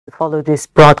Follow this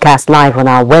broadcast live on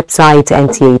our website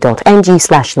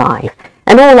nta.ng/live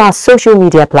and all our social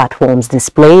media platforms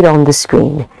displayed on the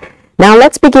screen. Now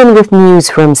let's begin with news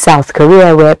from South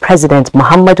Korea, where President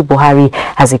Muhammadu Buhari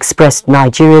has expressed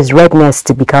Nigeria's readiness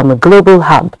to become a global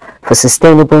hub for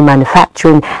sustainable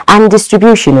manufacturing and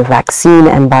distribution of vaccine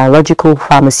and biological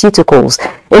pharmaceuticals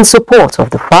in support of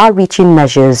the far-reaching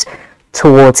measures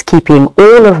towards keeping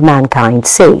all of mankind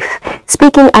safe.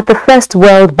 Speaking at the first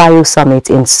World Bio Summit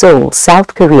in Seoul,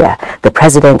 South Korea, the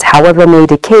president, however, made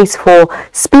a case for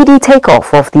speedy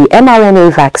takeoff of the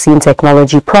mRNA vaccine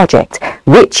technology project,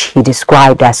 which he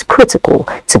described as critical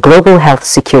to global health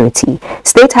security.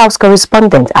 State House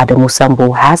correspondent Adamu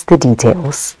Sambo has the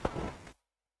details.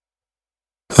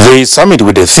 The summit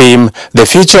with the theme, The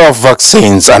Future of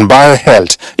Vaccines and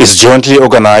Biohealth, is jointly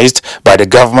organized by the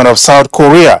government of South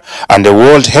Korea and the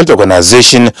World Health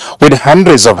Organization, with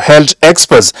hundreds of health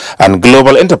experts and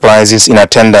global enterprises in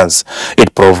attendance.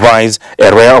 It provides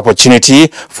a rare opportunity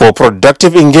for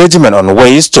productive engagement on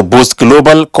ways to boost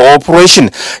global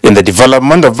cooperation in the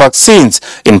development of vaccines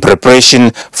in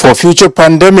preparation for future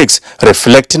pandemics,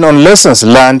 reflecting on lessons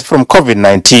learned from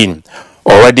COVID-19.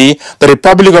 Already, the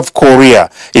Republic of Korea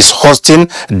is hosting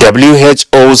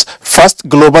WHO's first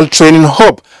global training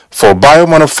hub for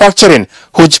biomanufacturing,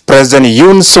 which President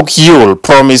Yoon Suk-yeol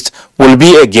promised will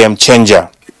be a game changer.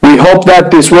 We hope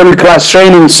that this world-class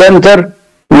training center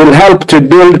will help to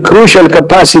build crucial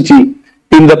capacity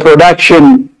in the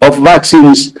production of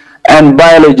vaccines and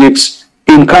biologics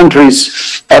in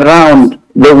countries around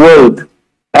the world.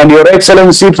 And Your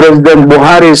Excellency, President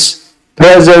Buhari's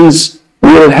presence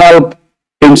will help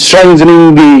in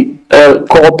strengthening the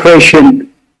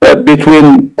cooperation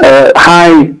between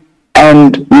high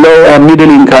and low and middle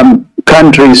income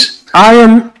countries. I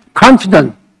am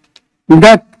confident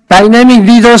that dynamic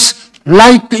leaders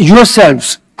like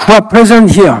yourselves who are present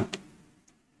here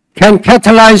can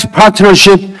catalyze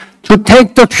partnership to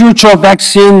take the future of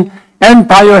vaccine and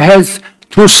biohealth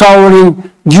to soaring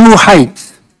new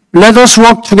heights. Let us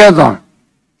work together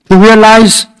to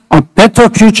realize a better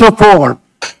future for all.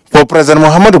 For President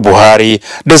Muhammadu Buhari,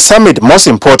 the summit most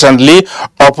importantly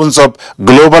opens up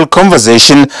global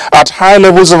conversation at high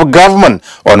levels of government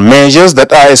on measures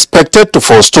that are expected to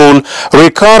forestall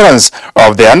recurrence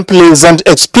of the unpleasant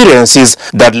experiences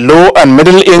that low and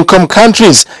middle income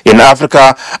countries in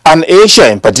Africa and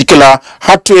Asia in particular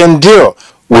had to endure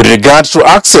with regard to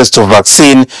access to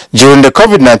vaccine during the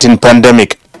COVID-19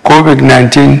 pandemic.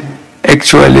 COVID-19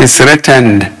 actually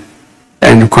threatened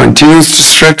and continues to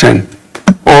threaten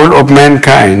all of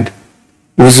mankind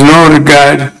with no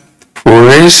regard for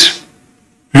race,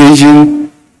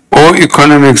 region, or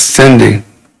economic standing.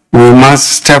 We must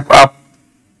step up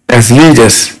as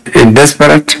leaders in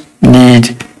desperate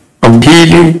need of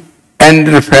healing and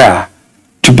repair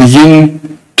to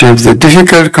begin to have the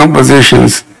difficult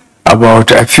conversations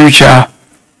about a future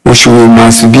which we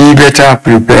must be better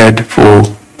prepared for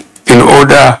in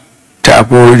order to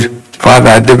avoid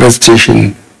further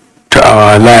devastation to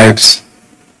our lives,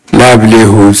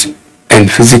 livelihoods,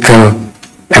 and physical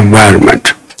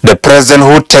environment. The president,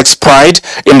 who takes pride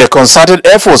in the concerted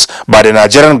efforts by the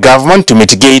Nigerian government to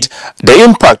mitigate the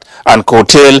impact and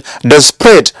curtail the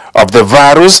spread of the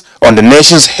virus on the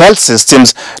nation's health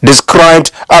systems,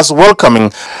 described as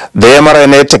welcoming the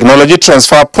mRNA technology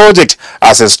transfer project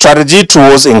as a strategy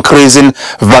towards increasing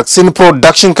vaccine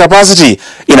production capacity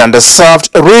in underserved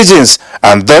regions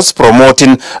and thus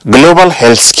promoting global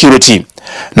health security.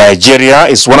 Nigeria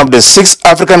is one of the 6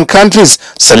 African countries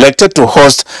selected to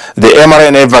host the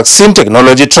mRNA vaccine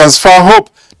technology transfer hub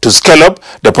to scale up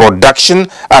the production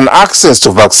and access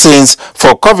to vaccines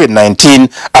for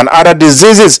COVID-19 and other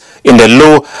diseases in the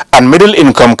low and middle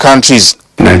income countries.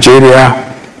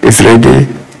 Nigeria is ready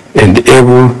and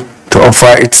able to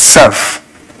offer itself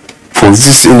for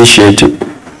this initiative.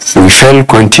 We shall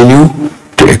continue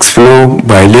to explore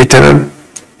bilateral,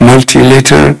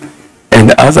 multilateral,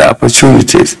 and other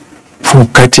opportunities for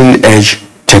cutting-edge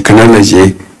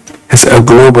technology as a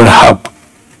global hub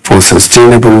for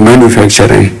sustainable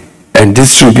manufacturing and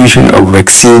distribution of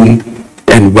vaccine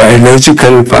and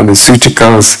biological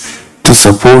pharmaceuticals to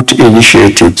support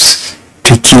initiatives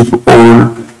to keep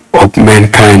all of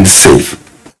mankind safe.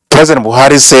 President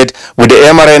Buhari said with the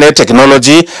mRNA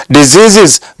technology,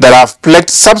 diseases that have plagued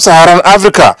sub-Saharan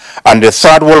Africa and the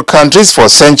third world countries for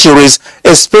centuries,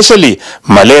 especially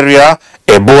malaria,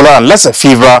 Ebola and Lassa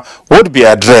fever, would be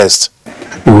addressed.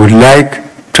 We would like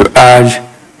to urge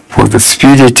for the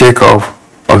speedy takeoff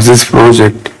of this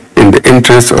project in the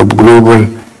interest of global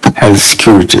health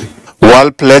security.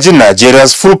 While pledging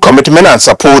Nigeria's full commitment and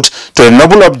support to the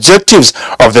noble objectives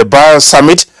of the Bio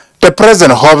Summit, The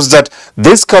president hopes that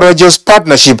this courageous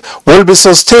partnership will be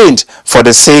sustained for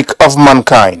the sake of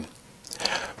mankind.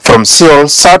 From Seoul,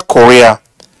 South Korea,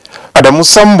 Adamu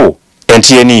Sambu,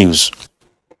 NTA News.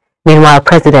 Meanwhile,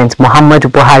 President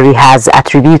Muhammadu Buhari has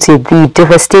attributed the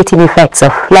devastating effects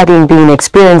of flooding being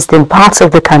experienced in parts of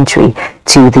the country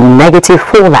to the negative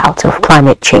fallout of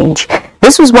climate change.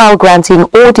 This was while granting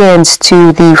audience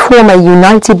to the former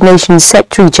United Nations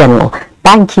Secretary General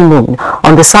Ban Ki-moon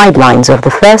on the sidelines of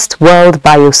the first World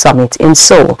Bio Summit in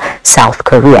Seoul, South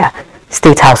Korea.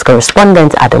 State House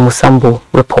correspondent Adamu Sambu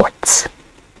reports.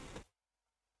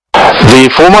 The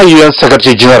former UN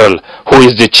Secretary General, who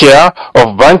is the chair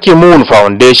of Ban Ki-moon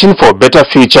Foundation for Better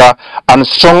Future and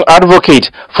strong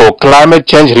advocate for climate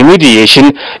change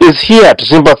remediation, is here to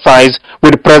sympathize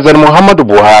with President Muhammadu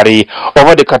Buhari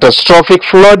over the catastrophic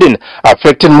flooding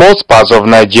affecting most parts of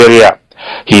Nigeria.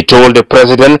 He told the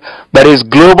president that his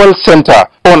Global Center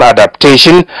on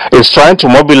Adaptation is trying to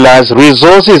mobilize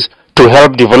resources to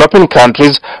help developing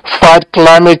countries fight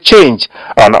climate change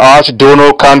and urge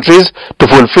donor countries to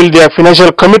fulfill their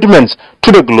financial commitments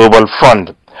to the Global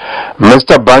Fund.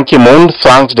 Mr. Ban Ki-moon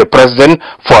thanked the president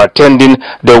for attending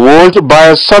the World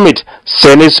Bio Summit,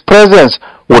 saying his presence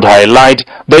would highlight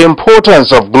the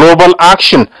importance of global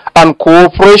action and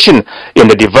cooperation in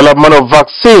the development of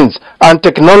vaccines and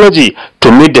technology to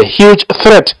meet the huge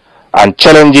threat and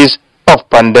challenges of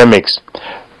pandemics.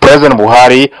 President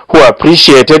Buhari, who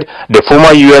appreciated the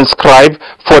former UN scribe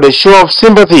for the show of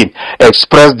sympathy,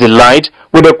 expressed delight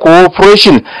with the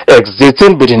cooperation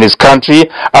existing between his country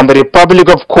and the Republic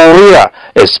of Korea,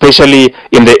 especially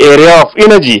in the area of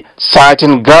energy,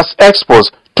 citing gas exports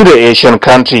to the Asian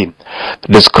country.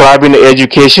 Describing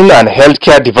education and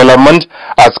healthcare development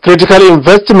as critical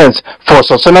investments for a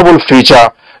sustainable future,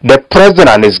 the president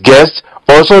and his guests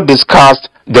also discussed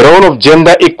the role of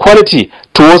gender equality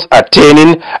towards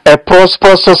attaining a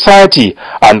prosperous society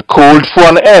and called for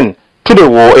an end to the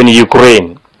war in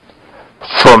Ukraine.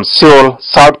 From Seoul,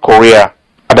 South Korea,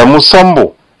 Adamu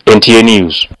Sambu, NTA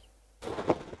News.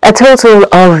 A total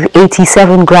of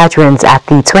 87 graduates at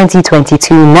the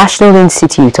 2022 National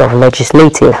Institute of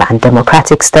Legislative and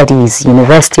Democratic Studies,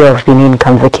 University of Benin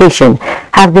Convocation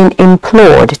have been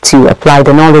implored to apply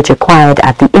the knowledge acquired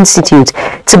at the institute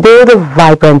to build a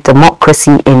vibrant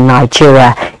democracy in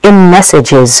Nigeria in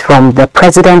messages from the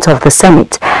President of the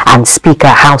Senate and Speaker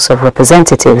House of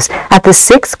Representatives at the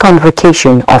 6th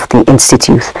Convocation of the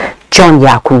Institute. John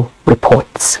Yaku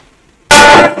reports.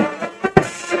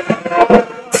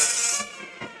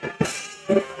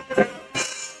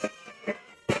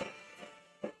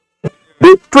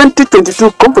 The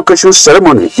 2022 convocation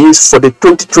ceremony is for the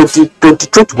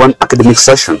 2020-2021 academic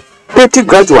session. 30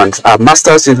 graduates are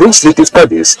Masters in Legislative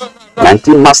Studies,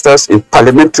 19 Masters in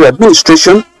Parliamentary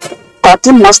Administration,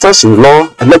 13 Masters in Law,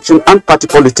 Election and Party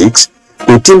Politics,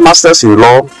 18 Masters in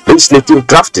Law, Legislative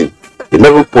Drafting,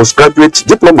 11 postgraduate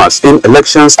diplomas in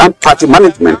Elections and Party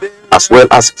Management, as well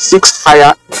as 6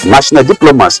 higher national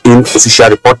diplomas in official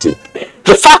reporting.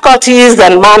 The faculties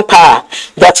and manpower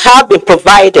that have been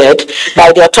provided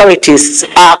by the authorities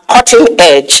are cutting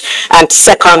edge and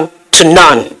second to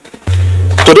none.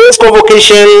 Today's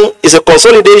convocation is a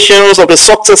consolidation of the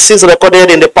successes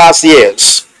recorded in the past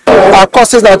years. Our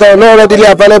courses that are not readily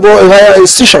available in higher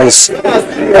institutions.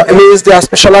 That means they are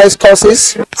specialized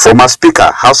courses. Former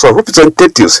Speaker, House of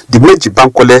Representatives Dimeji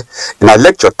Bankole, in a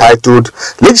lecture titled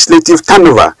Legislative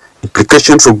Turnover,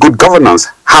 Implications for Good Governance,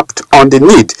 harped on the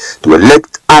need to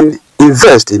elect and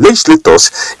invest in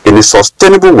legislators in a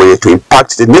sustainable way to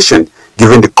impact the nation,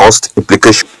 given the cost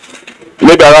implication.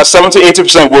 Maybe around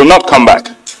 70–80% will not come back.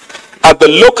 At the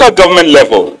local government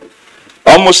level,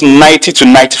 almost 90 to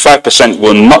 95%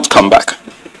 will not come back.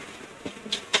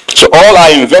 So all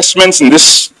our investments in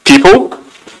these people,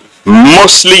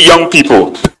 mostly young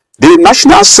people. The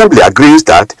National Assembly agrees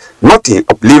that nothing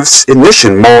uplifts a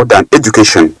nation more than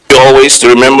education. Always to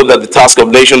remember that the task of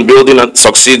nation building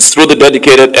succeeds through the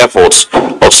dedicated efforts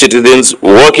of citizens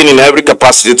working in every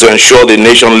capacity to ensure the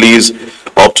nation lives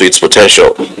up to its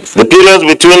potential. The periods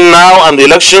between now and the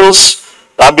elections,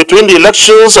 and between the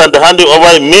elections and the handing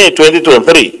over in May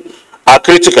 2023 are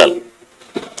critical.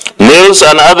 NILS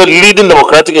and other leading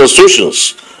democratic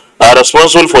institutions are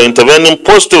responsible for intervening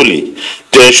positively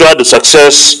to ensure the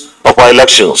success of our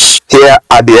elections. Here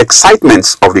are the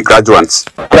excitements of the graduates.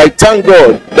 I thank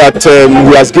God that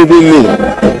He has given me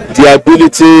the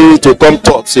ability to come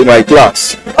top in my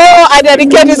class. Oh, I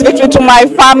dedicate this victory to my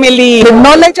family. The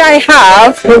knowledge I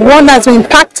have, the one that's been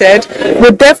impacted,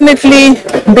 will definitely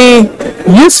be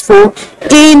useful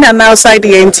in and outside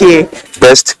the NTA.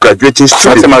 Best graduating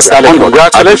student.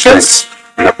 Congratulations.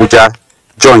 In Abuja,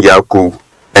 John Yaku,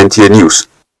 NTA News.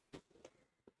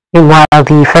 Meanwhile,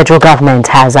 the federal government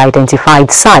has identified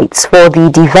sites for the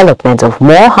development of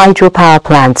more hydropower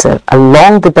plants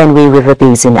along the Benue River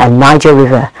Basin and Niger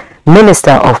River.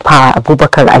 Minister of Power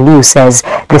Abubakar Aliyu says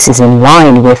this is in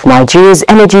line with Nigeria's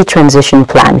energy transition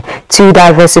plan to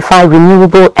diversify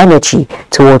renewable energy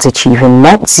towards achieving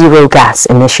net zero gas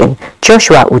emission.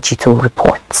 Joshua Ujito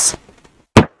reports.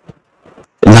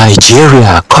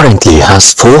 Nigeria currently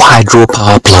has 4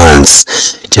 hydropower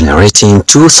plants generating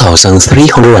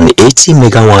 2,380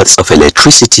 megawatts of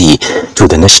electricity to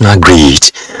the national grid.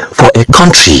 For a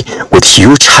country with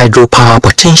huge hydropower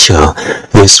potential,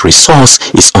 this resource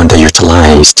is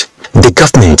underutilized. The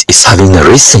government is having a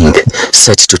rethink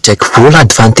set to take full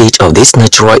advantage of this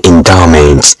natural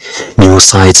endowment. New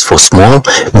sites for small,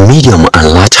 medium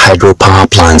and large hydropower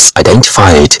plants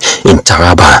identified in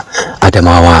Taraba,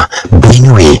 Adamawa,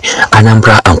 Benue,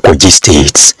 Anambra and Kogi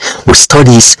states, with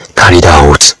studies carried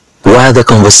out. While the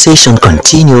conversation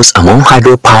continues among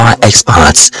hydropower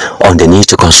experts on the need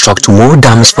to construct more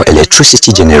dams for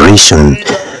electricity generation,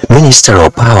 Minister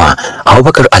of Power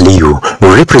Abubakar Aliyu,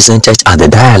 represented at the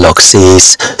dialogue,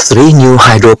 says 3 new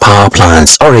hydropower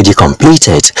plants already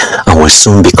completed and will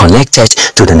soon be connected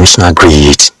to the national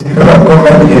grid. The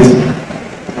government is,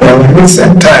 in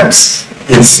recent times,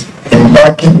 is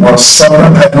embarking on several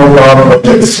hydropower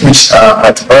projects which are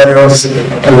at various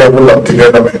levels of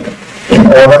development in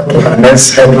order to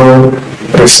harness hydro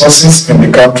resources in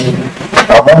the country.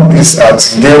 Among these are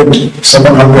today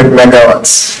 700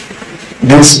 megawatts.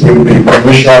 This will be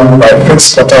commissioned by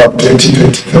first quarter of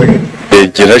 2023. The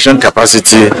generation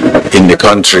capacity in the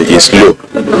country is low.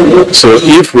 So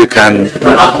if we can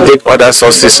take other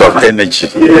sources of energy,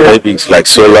 maybe it's like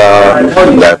solar,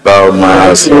 like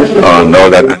biomass, and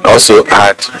all that, and also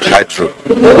add hydro,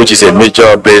 which is a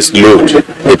major base load,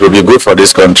 it will be good for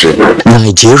this country.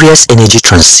 Nigeria's energy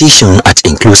transition at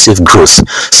inclusive growth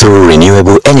through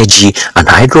renewable energy and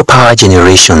hydropower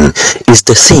generation is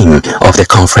the theme of the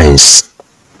conference.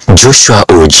 Joshua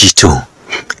Ojito,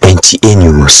 NTA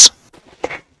News.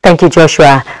 Thank you,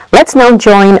 Joshua. Let's now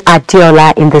join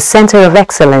Adiola in the Center of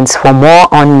Excellence for more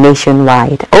on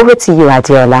Nationwide. Over to you,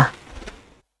 Adiola.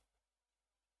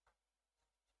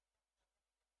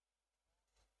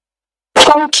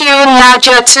 Thank you,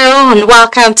 Najatu, and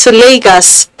welcome to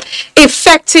Lagos.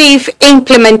 Effective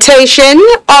implementation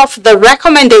of the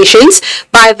recommendations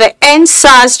by the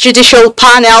NSAS Judicial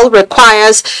Panel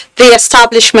requires the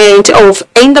establishment of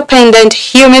Independent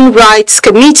Human Rights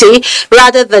Committee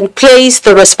rather than place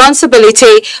the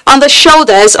responsibility on the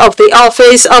shoulders of the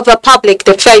Office of the Public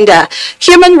Defender.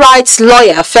 Human rights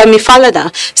lawyer Femi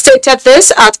Falana stated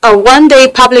this at a one-day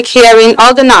public hearing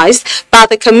organized by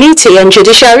the Committee on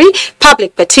Judiciary,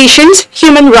 Public Petitions,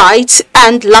 Human Rights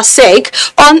and LASEG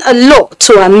on a law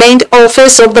to amend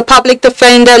Office of the Public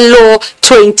Defender Law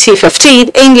 2015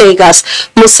 in Lagos.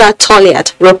 Musa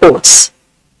Toliat reports.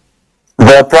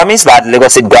 The promise by the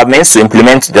Lagos State government to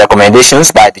implement the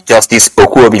recommendations by the Justice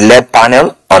Okuobi-led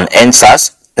panel on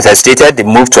NSAS has stated the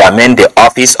move to amend the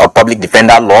Office of Public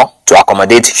Defender Law to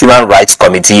accommodate Human Rights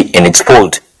Committee in its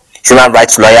fold. Human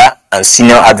rights lawyer and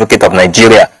senior advocate of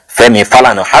Nigeria, Femi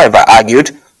Falana, however,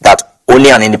 argued that only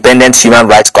an independent Human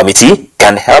Rights Committee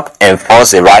can help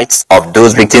enforce the rights of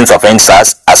those victims of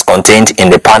NSAS as contained in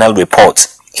the panel report.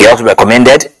 He also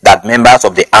recommended that members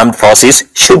of the armed forces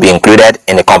should be included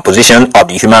in the composition of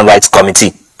the Human Rights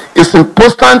Committee. It's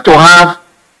important to have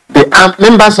the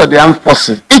members of the armed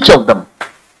forces, each of them,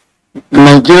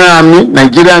 Nigerian Army,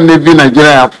 Nigerian Navy,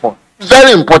 Nigerian Air Force.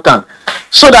 Very important,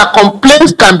 so that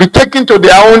complaints can be taken to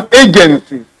their own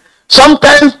agencies.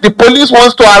 Sometimes the police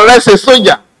wants to arrest a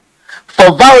soldier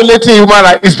for violating human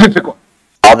rights. It's difficult.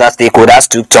 Other stakeholders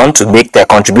took turn to make their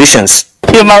contributions.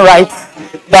 Human rights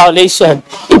violation,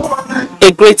 it's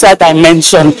a greater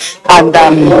dimension, and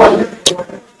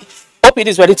OPD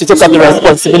is ready to take up the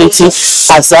responsibility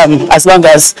as long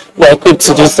as we're equipped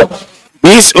to do so.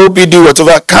 This OPD,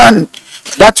 whatever can,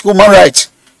 that human rights,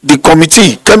 the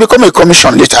committee can become a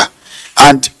commission later,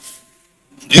 and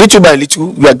little by little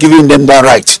we are giving them that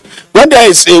right. When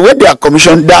they are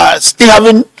commissioned, they are still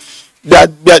having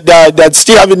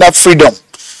that freedom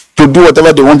to do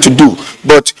whatever they want to do,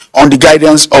 but on the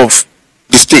guidance of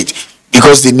the state,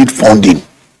 because they need funding.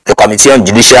 The Committee on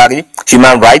Judiciary,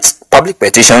 Human Rights, Public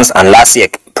Petitions and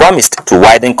LASEG promised to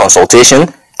widen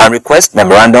consultation and request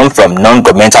memorandum from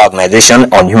non-governmental organization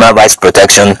on human rights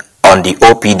protection on the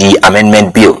OPD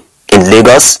Amendment Bill. In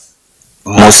Lagos,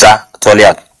 Musa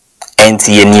Toliat,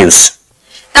 NTA News.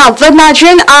 Now, the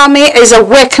Nigerian Army is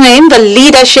awakening the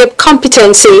leadership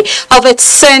competency of its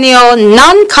senior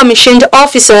non-commissioned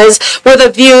officers with a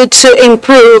view to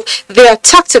improve their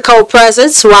tactical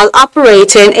presence while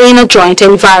operating in a joint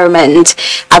environment.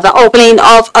 At the opening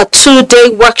of a two-day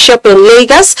workshop in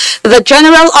Lagos, the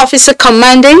General Officer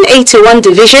Commanding 81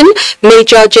 Division,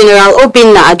 Major General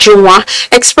Obinna Ajunwa,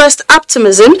 expressed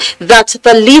optimism that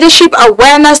the Leadership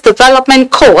Awareness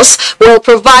Development course will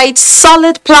provide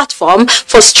solid platform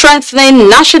for strengthening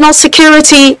national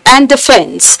security and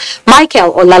defense.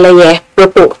 Michael Olaleye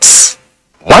reports.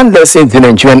 One lesson the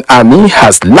Nigerian Army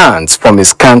has learned from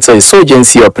its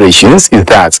counter-insurgency operations is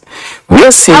that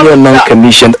where senior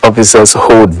non-commissioned officers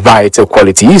hold vital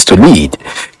qualities to lead,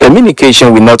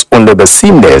 communication will not only be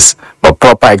seamless, but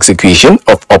proper execution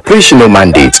of operational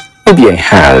mandates will be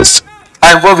enhanced.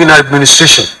 I involve in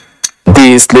administration.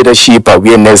 This Leadership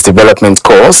Awareness Development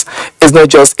course is not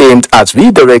just aimed at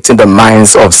redirecting the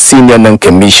minds of senior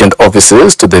non-commissioned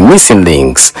officers to the missing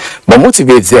links, but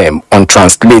motivate them on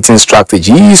translating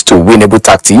strategies to winnable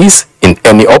tactics in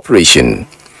any operation.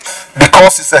 The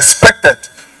course is expected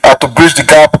to bridge the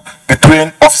gap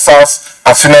between officers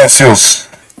and senior NCOs.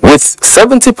 With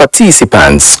 70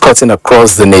 participants cutting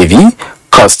across the Navy,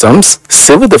 Customs,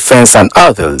 Civil Defense and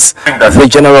others, the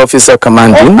General Officer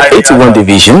Commanding 81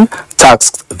 Division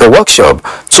tasked the workshop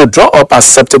to draw up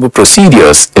acceptable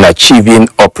procedures in achieving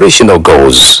operational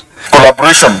goals.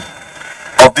 Collaboration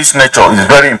of this nature is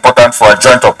very important for our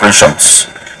joint operations.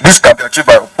 This can be achieved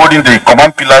by upholding the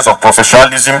command pillars of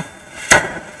professionalism,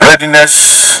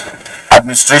 readiness,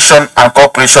 administration and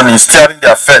cooperation in steering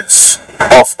the affairs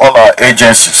of all our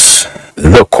agencies.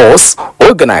 The course,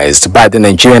 organized by the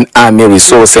Nigerian Army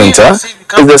Resource Center,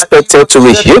 is expected to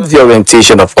reshape the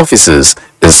orientation of officers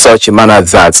in such a manner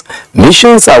that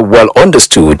missions are well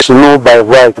understood. To know by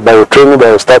right, by your training, by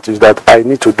your status, that I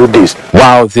need to do this.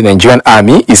 While the Nigerian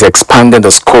Army is expanding the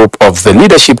scope of the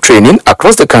leadership training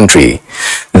across the country,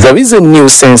 there is a new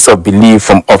sense of belief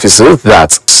from officers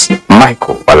that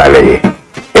Michael Olaleye,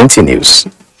 NTA News.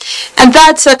 And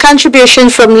that's a contribution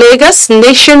from Lagos.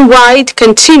 Nationwide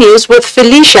continues with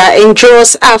Felicia in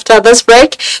Jos after this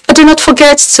break. But do not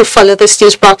forget to follow this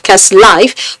news broadcast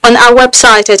live on our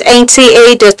website at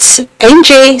nta.nj/live.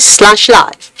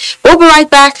 We'll be right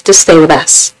back to stay with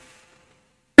us.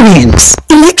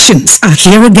 Elections are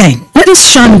here again. Let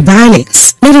us shun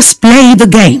violence. Let us play the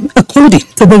game according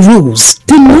to the rules.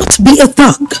 Do not be a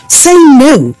thug. Say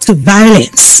no to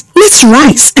violence. Let's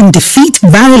rise and defeat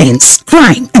violence,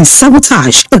 crime, and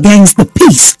sabotage against the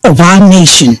peace of our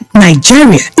nation.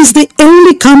 Nigeria is the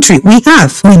only country we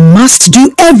have. We must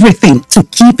do everything to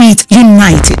keep it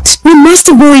united. We must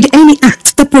avoid any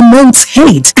act that promotes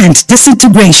hate and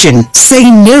disintegration. Say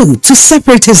no to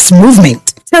separatist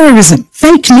movement, terrorism,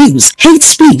 fake news, hate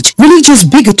speech, religious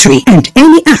bigotry, and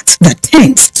any act that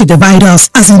tends to divide us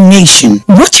as a nation.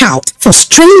 Watch out for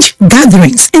strange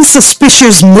gatherings and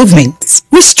suspicious movements.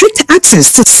 Restrict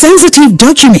access to sensitive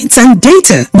documents and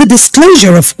data, the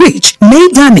disclosure of which may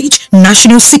damage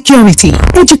national security.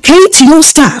 Educate your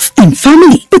staff and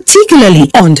family, particularly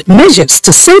on measures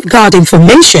to safeguard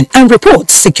information and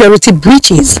report security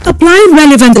breaches. Apply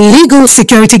relevant legal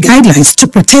security guidelines to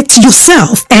protect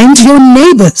yourself and your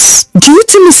neighbors. Due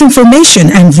to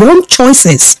misinformation and wrong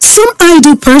choices, some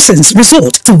idle persons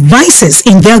resort to vices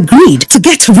in their greed to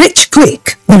get rich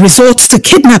quick. They resort to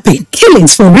kidnapping,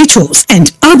 killings for rituals,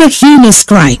 and other heinous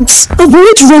crimes.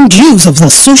 Avoid wrong use of the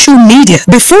social media.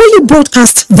 Before you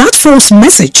broadcast that false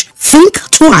message, think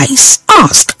twice.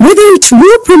 Ask whether it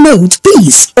will promote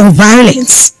peace or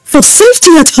violence. For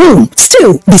safety at home,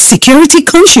 still be security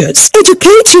conscious.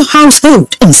 Educate your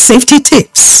household on safety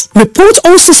tips. Report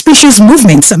all suspicious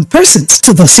movements and persons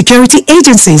to the security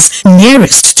agencies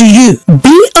nearest to you.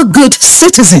 Be a good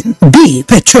citizen. Be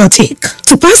patriotic.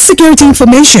 To pass security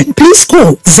information, please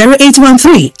call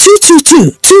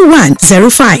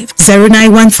 0813-222-2105,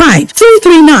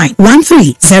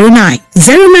 0915-339-1309,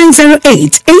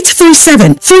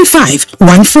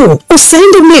 0908-837-3514, or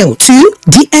send a mail to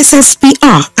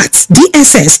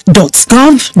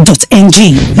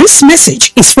dsspr@dss.gov.ng. This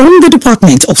message is from the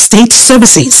Department of State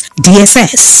Services,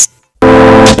 DSS.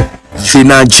 The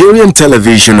Nigerian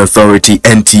Television Authority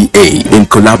NTA, in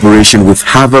collaboration with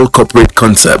Havel Corporate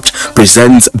Concept,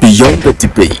 presents Beyond the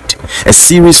Debate, a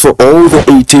series for all the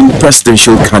 18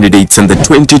 presidential candidates in the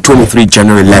 2023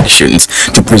 general elections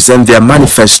to present their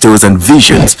manifestos and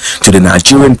visions to the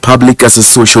Nigerian public as a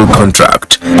social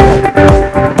contract.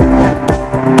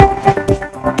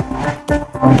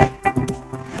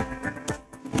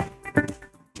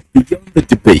 Beyond the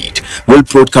Debate will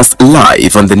broadcast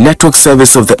live on the network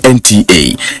service of the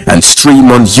NTA and stream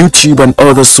on YouTube and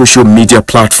other social media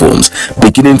platforms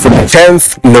beginning from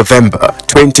 10th November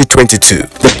 2022.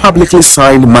 The publicly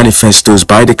signed manifestos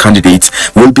by the candidates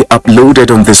will be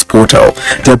uploaded on this portal,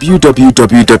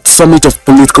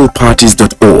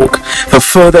 www.summitofpoliticalparties.org. For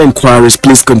further inquiries,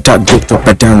 please contact Dr.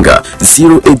 Badanga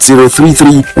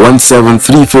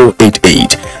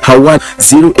 08033173488, Howard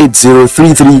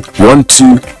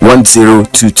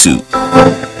 08033121022.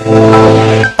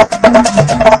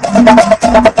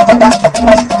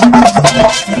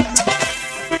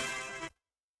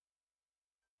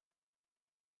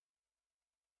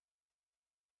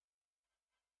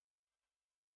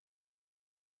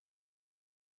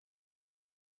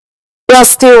 You are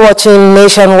still watching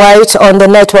Nationwide on the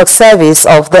network service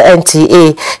of the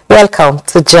NTA. Welcome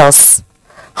to Jos.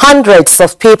 Hundreds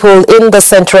of people in the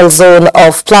central zone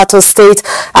of Plateau State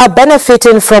are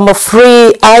benefiting from a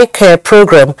free eye care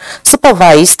program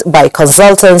supervised by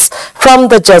consultants from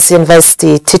the Jos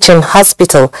University Teaching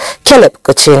Hospital. Caleb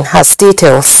Gochin has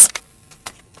details.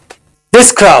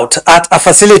 This crowd at a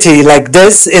facility like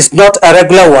this is not a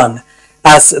regular one,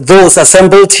 as those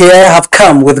assembled here have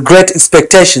come with great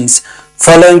expectations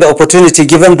following the opportunity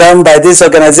given them by this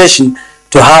organization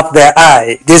to have their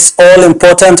eye, this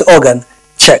all-important organ,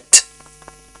 checked.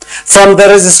 From the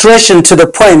registration to the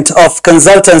point of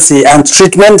consultancy and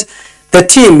treatment, the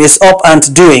team is up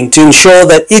and doing to ensure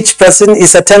that each person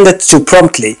is attended to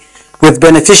promptly, with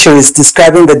beneficiaries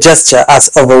describing the gesture as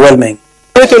overwhelming.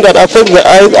 Everything that affects the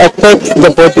eyes affects the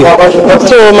body.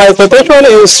 So my suggestion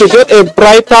is to get a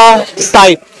brighter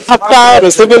sight after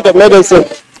receiving the medicine.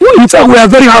 In fact, we are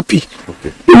very happy.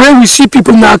 When we see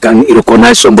people now can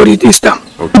recognize somebody this time.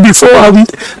 Before, I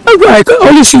can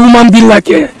only see human being like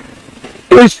a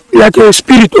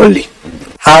spirit only.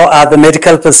 How are the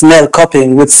medical personnel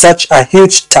coping with such a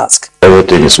huge task?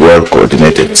 Everything is well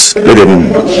coordinated. Let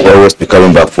them always be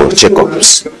coming back for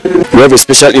checkups. We have a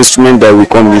special instrument that we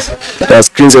come with that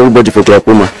screens everybody for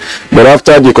glaucoma. But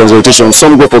after the consultation,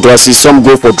 some go for glasses, some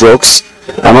go for drugs,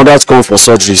 and others come for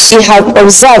surgeries. We have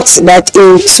observed that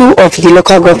in 2 of the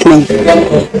local government,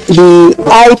 the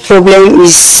eye problem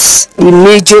is the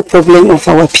major problem of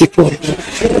our people.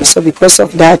 So because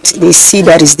of that, they see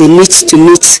that is the need to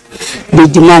meet the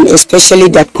demand, especially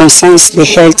that concerns the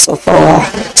health of our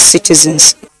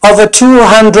citizens. Over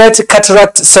 200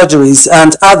 cataract surgeries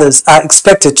and others are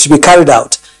expected to be carried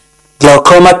out.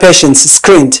 Glaucoma patients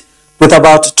screened, with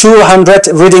about 200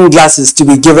 reading glasses to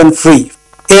be given free.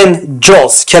 In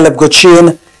Jos, Caleb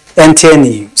Gochin, NTA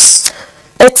News.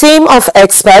 A team of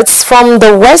experts from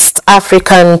the West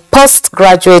African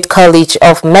Postgraduate College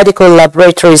of Medical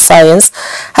Laboratory Science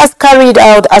has carried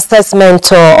out assessment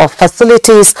tour of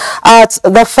facilities at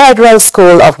the Federal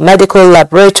School of Medical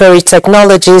Laboratory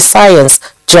Technology Science,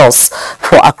 Jos,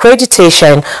 for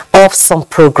accreditation of some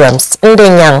programs.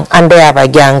 Ndenyang and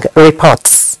Deabagang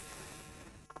reports.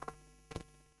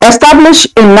 Established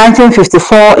in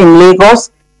 1954 in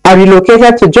Lagos and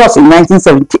relocated to Jos in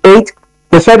 1978,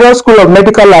 the Federal School of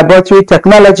Medical Laboratory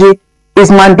Technology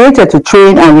is mandated to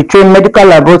train and retrain medical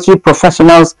laboratory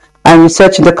professionals and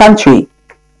research in the country.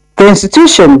 The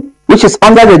institution, which is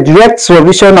under the direct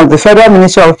supervision of the Federal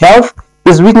Ministry of Health,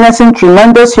 is witnessing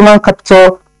tremendous human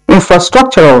capital,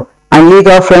 infrastructural, and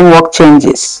legal framework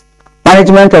changes.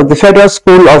 Management of the Federal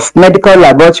School of Medical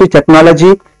Laboratory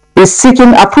Technology is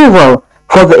seeking approval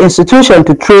for the institution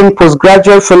to train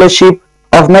postgraduate fellowship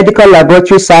of medical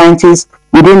laboratory scientists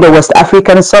within the West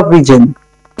African sub-region.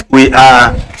 We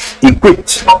are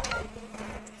equipped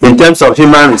in terms of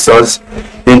human resource,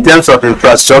 in terms of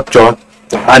infrastructure,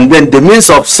 and then the means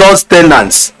of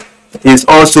sustenance is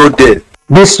also there.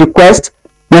 This request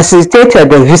necessitated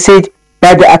the visit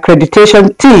by the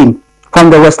accreditation team from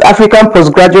the West African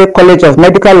Postgraduate College of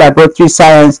Medical Laboratory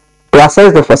Science to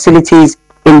assess the facilities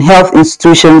in health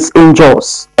institutions in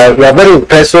Jos. We are very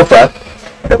impressed so far.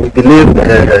 We believe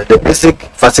the basic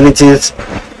facilities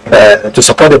to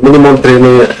support the minimum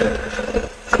training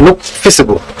look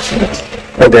feasible.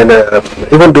 And then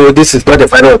even though this is not the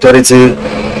final authority,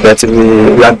 but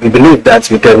we believe that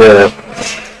we can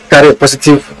carry a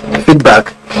positive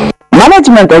feedback.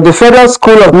 Management of the Federal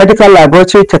School of Medical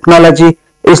Laboratory Technology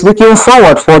is looking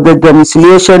forward for the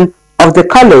domiciliation of the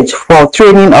college for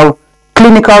training of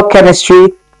clinical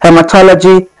chemistry,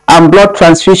 hematology, and blood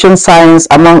transfusion science,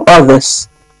 among others.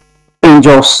 In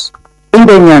Jos,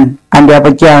 Ndenyan and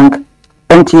Abuja,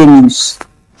 NTA News.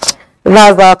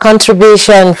 That's our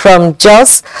contribution from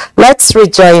Jos. Let's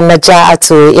rejoin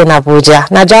Najatu in Abuja.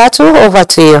 Najatu, over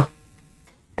to you.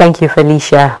 Thank you,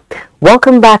 Felicia.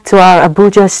 Welcome back to our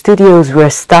Abuja studios.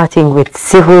 We're starting with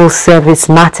civil service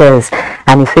matters.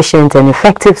 An efficient and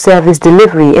effective service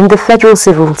delivery in the federal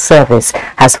civil service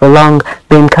has for long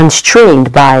been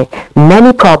constrained by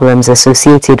many problems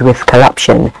associated with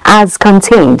corruption, as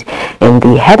contained in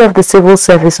the head of the Civil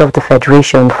Service of the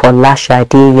Federation for Lashade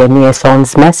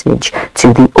Yemieson's message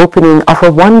to the opening of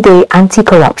a one-day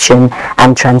anti-corruption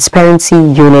and transparency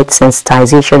unit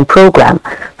sensitization program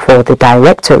for the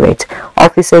Directorate,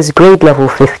 officers grade level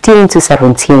 15 to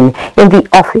 17 in the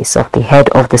office of the head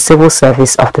of the Civil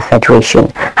Service of the Federation.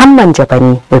 Hamman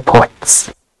Japani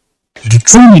reports. The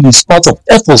training is part of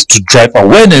efforts to drive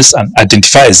awareness and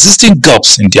identify existing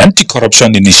gaps in the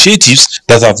anti-corruption initiatives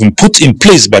that have been put in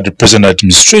place by the present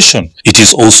administration. It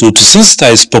is also to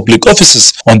sensitize public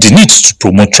officers on the need to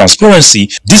promote transparency,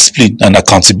 discipline and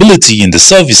accountability in the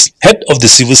service. Head of the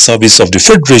Civil Service of the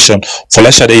Federation,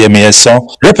 Folashade Yemieson,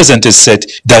 representative said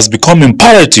it has become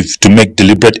imperative to make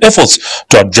deliberate efforts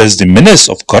to address the menace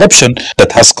of corruption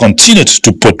that has continued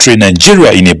to portray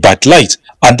Nigeria in a bad light,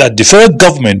 and that the federal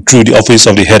government, through the Office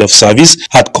of the Head of Service,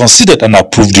 had considered and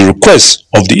approved the request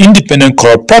of the Independent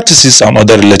Corrupt Practices and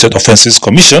Other Related Offences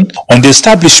Commission on the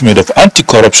establishment of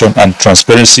anti-corruption and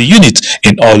transparency units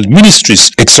in all ministries,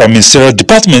 extra-ministerial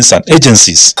departments and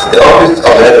agencies. The Office of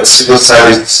the Head of Civil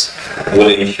Service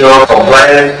will ensure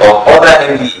compliance of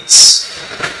other MDs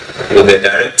with the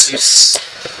directives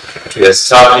to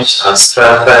establish and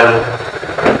strengthen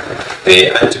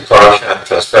the anti-corruption and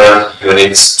transparency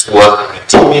units towards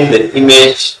redeeming the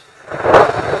image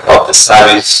of the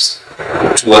service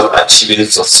towards achieving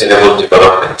sustainable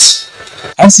development.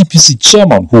 NCPC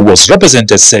chairman, who was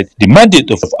represented, said the mandate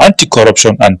of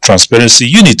anti-corruption and transparency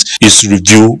unit is to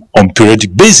review on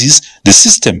periodic basis the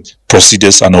system,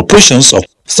 procedures and operations of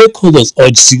stakeholders.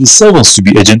 Urge civil servants to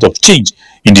be agents of change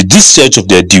in the discharge of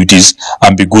their duties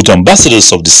and be good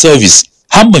ambassadors of the service.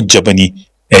 Hamman Jabani,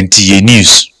 NTA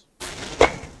News.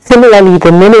 Similarly,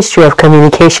 the Ministry of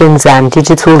Communications and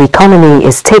Digital Economy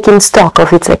is taking stock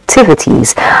of its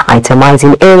activities,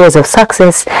 itemizing areas of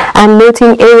success and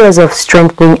noting areas of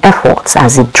strengthening efforts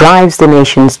as it drives the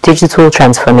nation's digital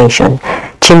transformation.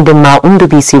 Chindima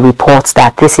Undubisi reports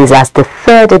that this is as the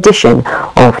third edition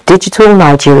of Digital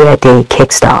Nigeria Day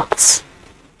kickstarts.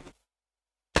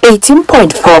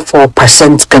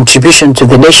 18.44% contribution to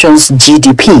the nation's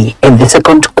GDP in the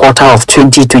second quarter of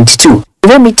 2022.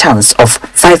 Remittance of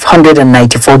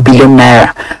 594 billion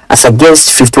naira as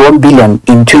against 51 billion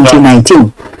in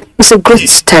 2019 is a great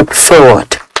step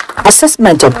forward.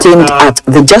 Assessment obtained at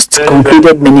the just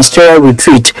concluded ministerial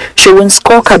retreat showing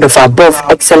scorecard of above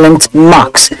excellent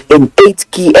marks in 8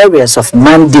 key areas of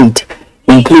mandate,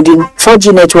 including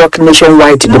 4G network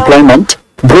nationwide deployment,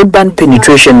 broadband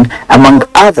penetration, among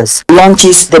others,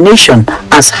 launches the nation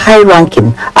as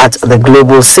high-ranking at the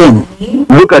global scene.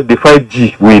 Look at the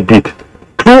 5G we did.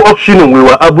 Through auctioning, we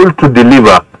were able to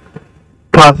deliver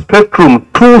per spectrum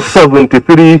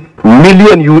 273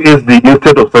 million USD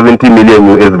instead of 70 million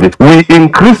USD. We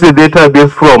increased the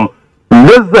database from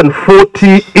less than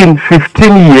 40 in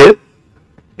 15 years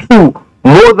to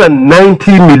more than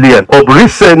 90 million. Of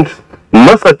recent,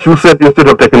 Massachusetts Institute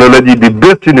of Technology, the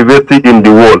best university in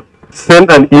the world,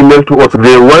 sent an email to us.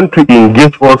 They want to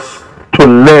engage us to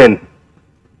learn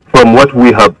from what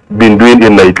we have been doing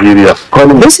in Nigeria.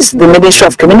 This is the Ministry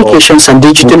of Communications and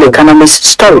Digital Economy's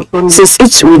story since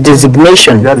its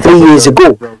redesignation 3 years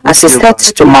ago, as it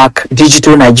starts to mark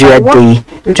Digital Nigeria Day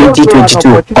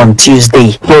 2022 on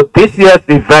Tuesday. So this year's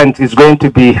event is going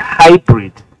to be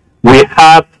hybrid. We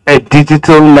have a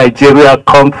Digital Nigeria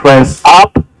Conference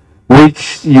app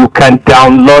which you can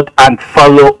download and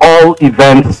follow all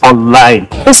events online.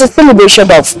 It's a celebration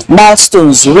of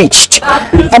milestones reached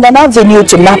and an avenue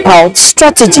to map out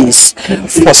strategies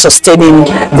for sustaining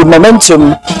the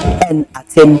momentum and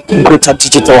attain greater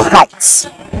digital heights.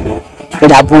 In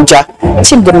Abuja,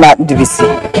 Chindima Undubisi,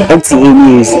 NTA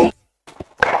News.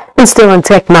 And still on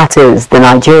tech matters, the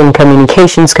Nigerian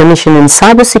Communications Commission and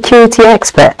cybersecurity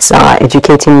experts are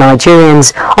educating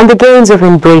Nigerians on the gains of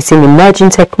embracing emerging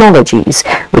technologies,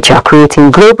 which are creating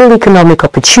global economic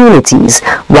opportunities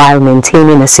while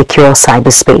maintaining a secure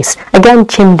cyberspace. Again,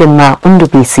 Chindima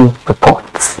Undubisi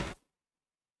reports.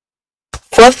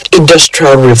 Fourth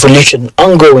Industrial Revolution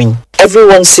ongoing.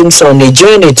 Everyone seems on a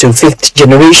journey to fifth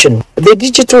generation. The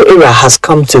digital era has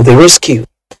come to the rescue.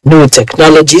 New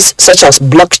technologies such as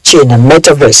blockchain and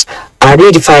metaverse are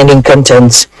redefining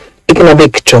content,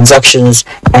 economic transactions,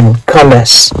 and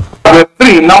commerce.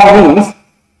 Web3 now means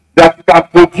that you can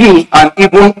produce and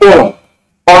even own.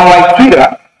 On my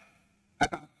Twitter, I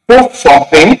can post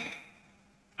something,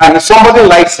 and if somebody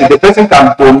likes it, the person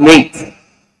can donate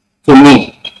to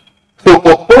me. So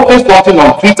for posting something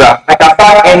on Twitter, I can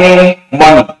find any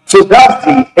money. So that's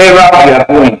the era we are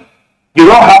going. You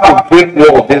don't have to break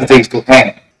wall these days to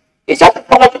end. It's just a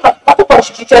technology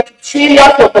constituted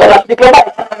trillions of dollars, the global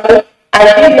economy, and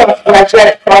billions in Nigerian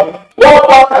economy,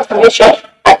 world transformation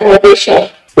and innovation.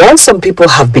 While some people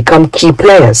have become key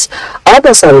players,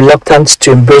 others are reluctant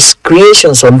to embrace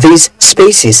creations on these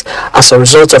spaces as a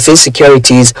result of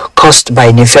insecurities caused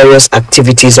by nefarious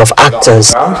activities of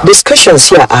actors. Discussions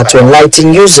here are to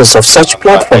enlighten users of such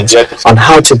platforms on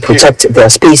how to protect their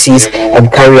spaces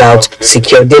and carry out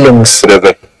secure dealings. There's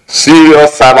a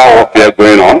serious cyber warfare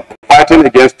going on, fighting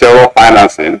against terror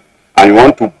financing, and you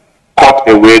want to cut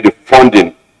away the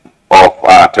funding of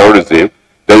terrorism.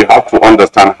 Then you have to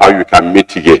understand how you can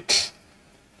mitigate,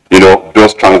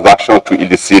 those transactions to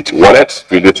illicit wallets,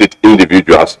 to illicit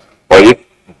individuals, or if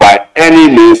by any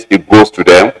means it goes to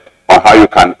them, on how you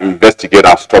can investigate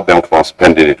and stop them from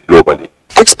spending it globally.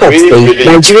 Experts say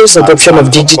Nigeria's adoption of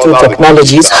digital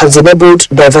technologies has enabled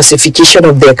diversification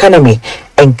of the economy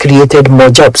and created more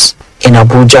jobs. In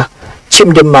Abuja,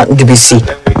 Chimdema DBC,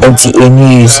 NTA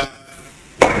News.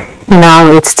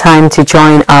 Now it's time to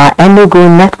join our Enugu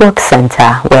Network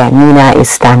Center where Nina is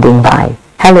standing by.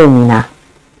 Hello, Nina.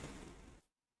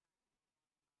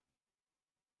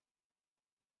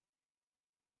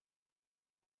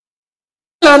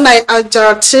 Hello,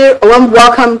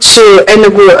 welcome to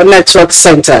Enugu Network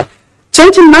Center.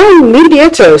 29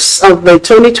 mediators of the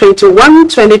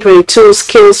 2021-2022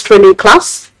 skills training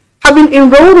class have been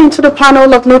enrolled into the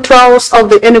panel of neutrals of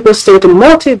the Enugu State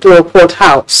Multi-Door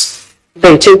Courthouse.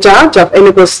 The Chief Judge of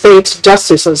Enugu State,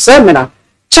 Justice Ozemena,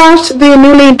 charged the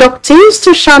newly inductees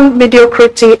to shun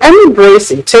mediocrity and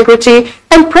embrace integrity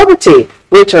and probity,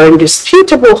 which are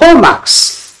indisputable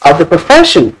hallmarks of the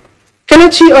profession.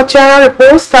 Kelechi Otiara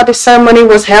reports that the ceremony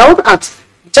was held at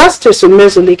Justice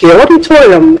Umezulike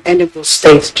Auditorium, Enugu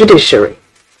State Judiciary.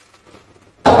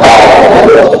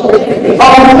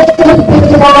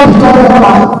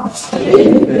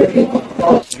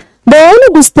 The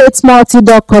Enugu State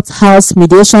Multi-Door Courthouse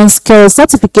Mediation Skills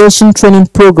Certification Training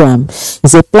Program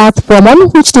is a platform on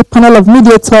which the panel of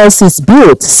mediators is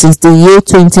built since the year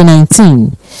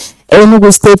 2019.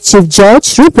 Enugu State Chief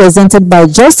Judge, represented by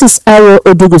Justice Aro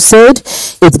Odugu, said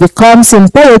it becomes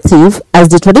imperative as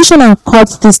the traditional court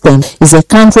system is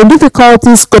encountering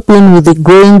difficulties coping with the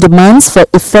growing demands for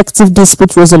effective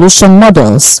dispute resolution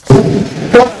models.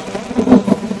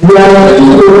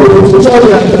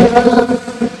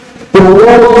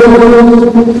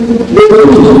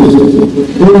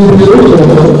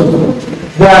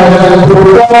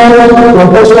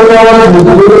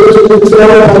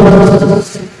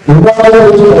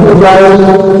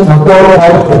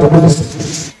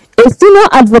 A senior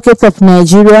advocate of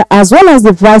Nigeria, as well as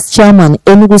the Vice Chairman,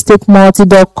 Enugu State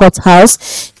Multi-Door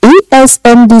Courthouse,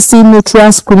 ESMDC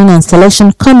Neutral Screening and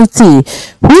Selection Committee,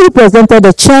 who represented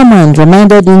the chairman,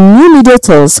 reminded the new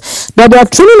mediators that their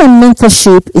training and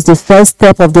mentorship is the first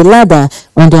step of the ladder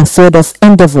on their field of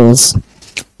endeavors.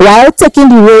 While taking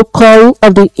the roll call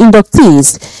of the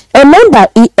inductees, a member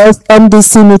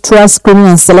ESMDC Neutral Screening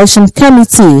and Selection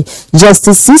Committee,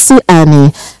 Justice C.C.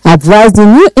 Ani, advised the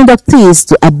new inductees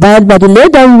to abide by the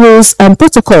laid down rules and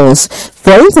protocols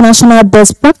for international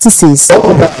best practices.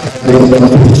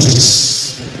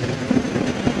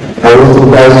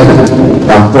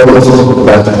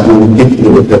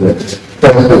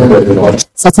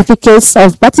 Certificates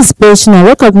of participation and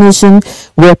recognition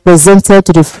were presented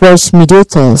to the fresh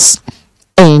mediators.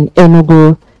 In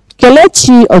Enugu,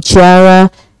 Kelechi Ochiara,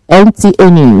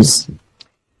 NTA News.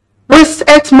 With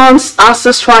 8 months as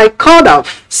the strike called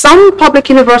off, some public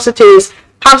universities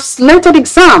have slated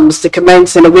exams to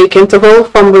commence in a week interval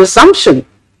from resumption.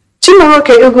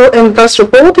 Chimaroke Ugo in this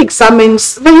report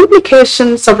examines the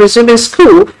implications of resuming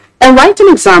school and writing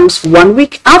exams 1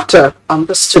 week after on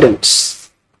the students.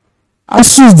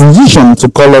 ASU's decision to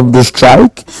call off the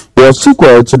strike was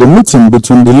sequel to the meeting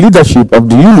between the leadership of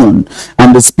the union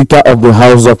and the Speaker of the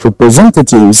House of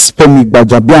Representatives, Femi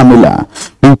Gbajabiamila,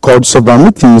 who called several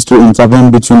meetings to intervene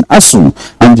between ASU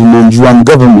and the Nigerian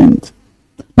government.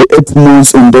 The 8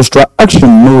 months industrial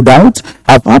action, no doubt,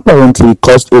 have apparently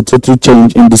caused a total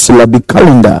change in the syllabic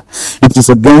calendar. It is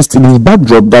against this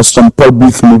backdrop that some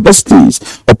public universities,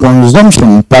 upon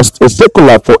resumption, passed a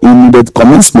circular for immediate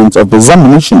commencement of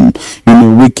examination in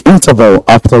a week interval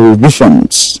after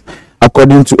revisions.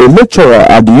 According to a lecturer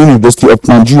at the University of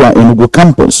Nigeria Enugu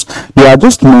campus, the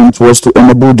adjustment was to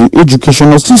enable the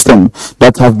educational system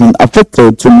that have been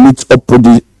affected to meet up with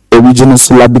the original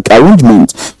syllabic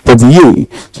arrangement for the year,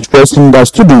 stressing that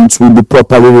students will be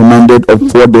properly reminded of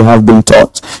what they have been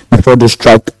taught before the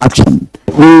strike action.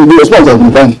 The response has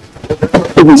been done.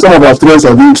 Even some of our students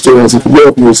are doing students. If you go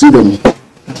up, you will see them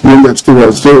doing their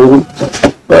students. So we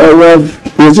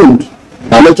have resumed.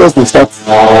 Our lectures will start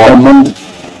on Monday.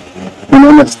 In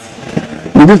honest,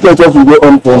 in these lectures will go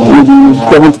on for maybe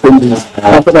 7 to 10 days.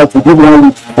 After that, we give 1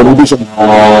 week for revision.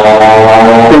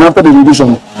 Then after the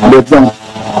revision, the exam.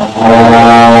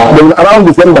 Then around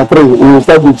December 3, we will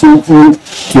start the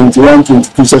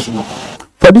 2021-22 session.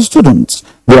 For the students,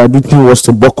 their duty was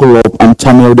to buckle up and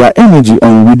channel their energy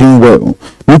on reading well,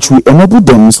 which will enable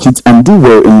them to sit and do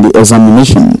well in the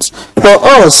examinations. For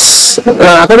us,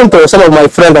 according to some of my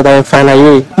friends that are in final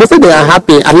year, they say they are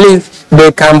happy. At least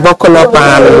they can buckle up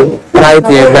and write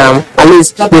the exam. At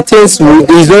least the things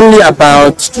is only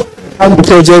about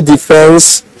project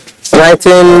defense,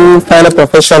 writing final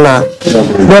professional.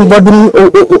 Then, but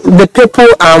the people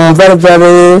I'm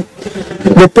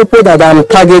the people that I'm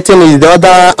targeting is the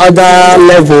other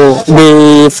level,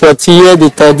 the 4th year,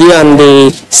 the 3rd year, and the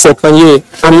 2nd year.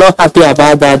 I'm not happy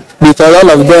about that because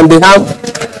all of them, they have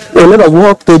a lot of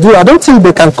work to do. I don't think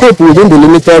they can cope within the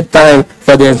limited time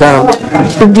for the exam.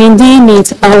 We've been doing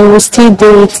it and we will still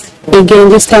do it again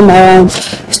this time around.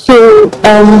 So,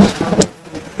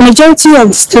 majority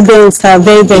of students are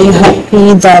very, very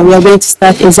happy that we are going to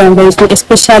start exam very soon,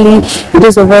 especially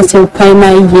those of us in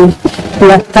primary year. We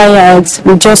are tired.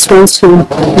 We just want to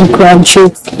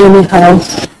graduate anyhow.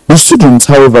 The students,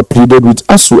 however, pleaded with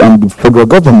ASU and the federal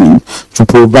government to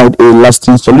provide a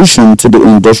lasting solution to the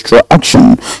industrial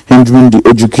action hindering the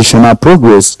educational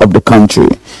progress of the country.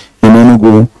 In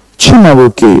Enugu,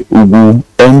 Chimaroke Ugu,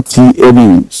 NTA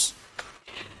News.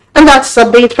 And that's a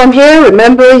bit from here.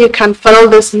 Remember, you can follow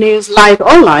this news live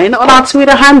online on our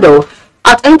Twitter handle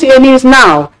at NTA News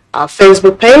Now. Our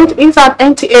Facebook page is at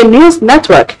NTA News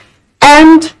Network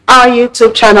and our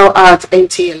YouTube channel at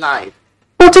NTA Live.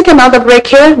 We'll take another break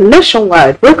here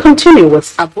nationwide. We'll continue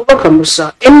with Abubakar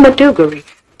Musa in Maiduguri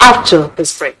after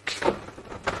this break.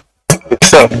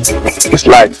 It's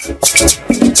life.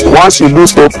 Once you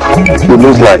lose hope, you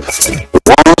lose life.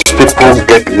 Once people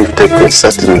get lifted to a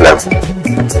certain level,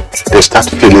 they start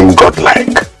feeling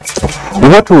godlike.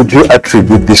 What would you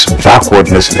attribute this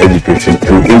backwardness in education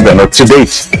to in the not to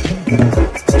date?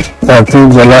 I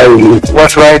think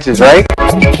what's right is right,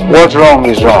 what's wrong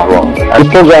is wrong. And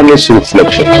program is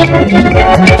reflection.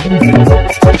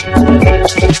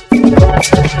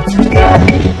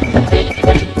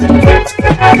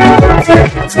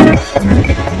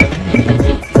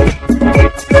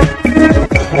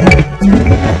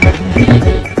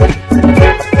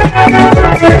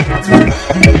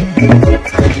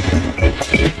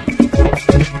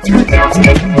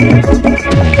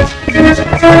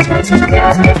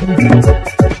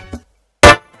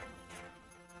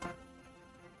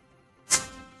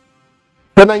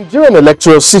 The Nigerian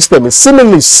electoral system is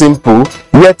seemingly simple,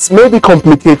 yet may be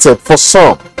complicated for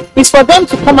some. It's for them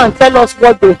to come and tell us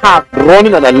what they have.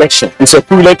 Running an election is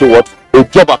equivalent to what? A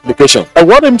job application. I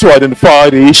want them to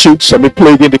identify the issues that may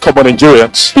plaguing the common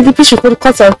Nigerians. PDP should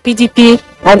focus on PDP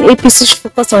and APC should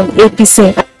focus on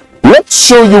APC. Let's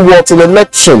show you what an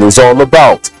election is all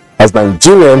about, as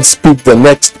Nigerians pick the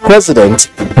next president,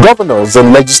 governors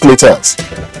and legislators.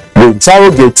 We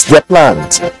interrogate their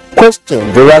plans,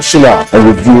 question the rationale and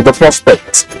review the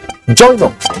prospects. Join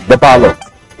us, the ballot.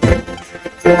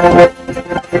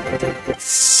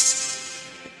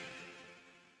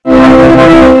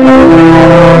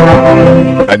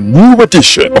 A new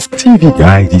edition of TV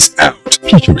Guide is out,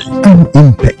 featuring an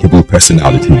impeccable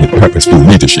personality with purposeful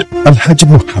leadership, Alhaji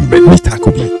Mohammed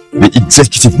Mitakobi, the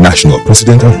Executive National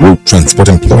President of Road Transport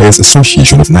Employers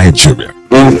Association of Nigeria.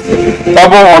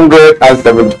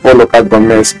 774 local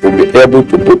governments will be able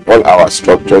to put all our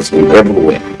structures in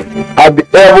everywhere. I'll be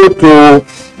able to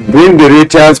bring the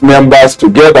regions members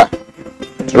together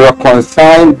to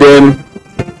reconcile them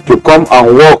to come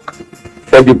and work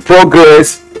for the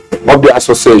progress of the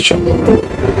association.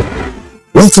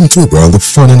 Welcome to a world of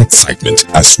fun and excitement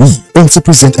as we also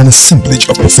present an assemblage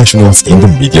of professionals in the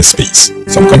media space.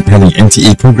 Some compelling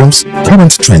NTA programs,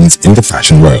 current trends in the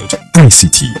fashion world,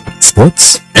 ICT,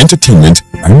 sports, entertainment,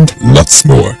 and lots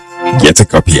more. Get a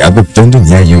copy at the vendor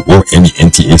near you or any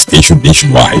NTA station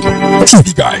nationwide.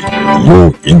 TV Guide,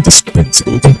 your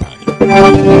indispensable companion.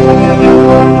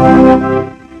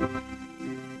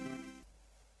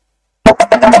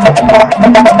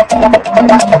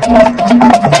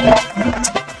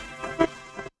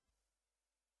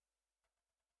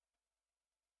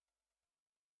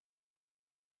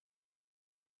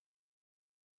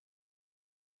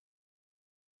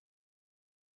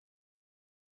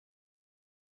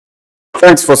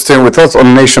 Thanks for staying with us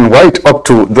on Nationwide up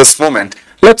to this moment.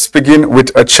 Let's begin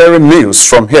with a cheering news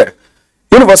from here.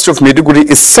 University of Maiduguri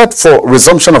is set for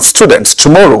resumption of students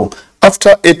tomorrow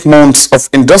after 8 months of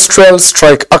industrial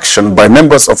strike action by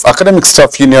members of Academic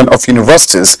Staff Union of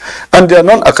Universities and their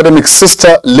non-academic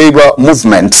sister labor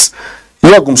movements.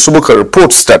 Yagum Subuka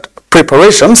reports that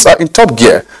preparations are in top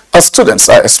gear as students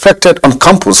are expected on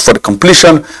campus for the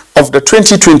completion of the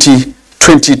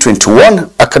 2020-2021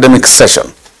 academic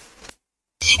session.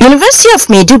 University of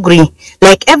Maiduguri,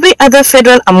 like every other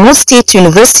federal and most state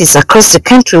universities across the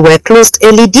country, were closed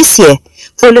early this year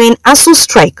following ASU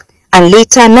strike, and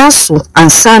later NASU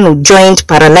and SANU joined,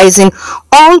 paralyzing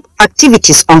all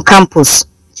activities on campus.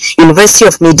 University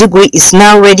of Maiduguri is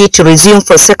now ready to resume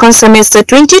for second semester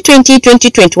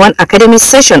 2020-2021 academic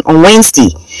session on Wednesday,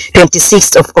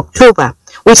 26th of October,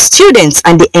 with students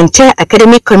and the entire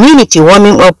academic community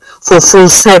warming up for full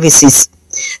services.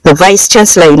 The Vice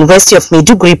Chancellor, University of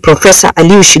Maiduguri, Professor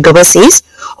Aliyu Shigaba, says,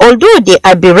 although they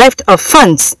are bereft of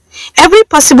funds, every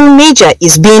possible measure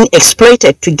is being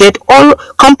exploited to get all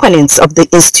components of the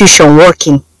institution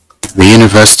working. The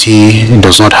university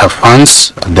does not have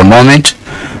funds at the moment.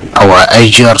 Our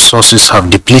IGR sources have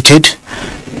depleted.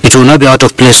 It will not be out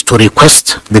of place to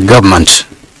request the government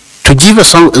to give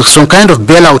us some kind of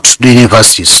bailout to the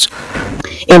universities.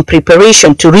 In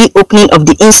preparation to reopening of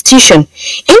the institution,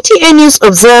 NTA News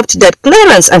observed that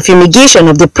clearance and fumigation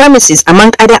of the premises,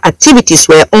 among other activities,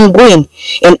 were ongoing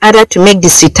in order to make the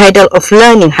citadel of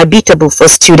learning habitable for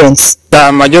students.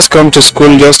 I just come to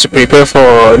school just to prepare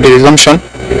for the resumption.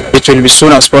 It will be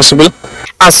soon as possible.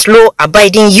 As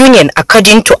law-abiding union,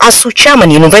 according to ASU chairman,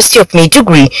 University of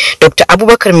Maiduguri, Dr.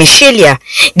 Abubakar Michelia,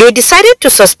 they decided to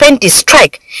suspend the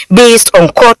strike based on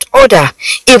court order,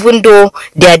 even though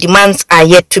their demands are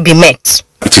yet to be met.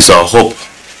 It is our hope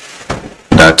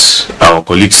that our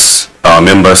colleagues, our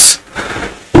members,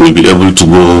 will be able to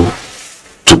go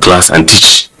to class and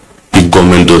teach if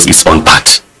government does its own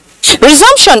part.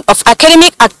 Resumption of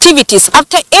academic activities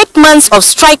after 8 months of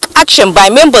strike action by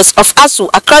members of ASU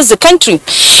across the country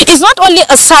is not only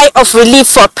a sigh of relief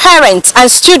for parents and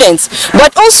students,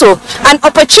 but also an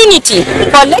opportunity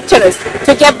for lecturers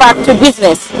to get back to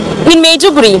business. In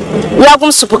Maiduguri,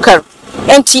 Yagum Supukar,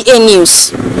 NTA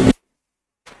News.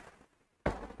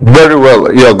 Very well,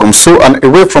 Yagum. So, and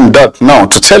away from that now,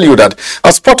 to tell you that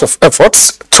as part of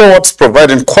efforts towards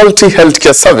providing quality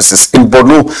healthcare services in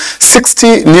Borno,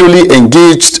 60 newly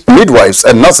engaged midwives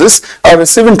and nurses are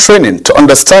receiving training to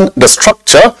understand the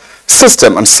structure,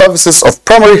 system and services of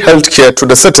primary healthcare to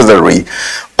the citizenry.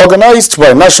 Organized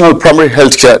by National Primary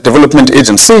Healthcare Development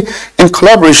Agency in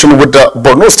collaboration with the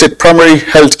Borno State Primary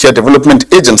Healthcare Development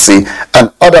Agency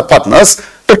and other partners,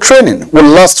 the training will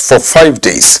last for 5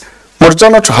 days.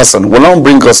 Murjana Hassan will now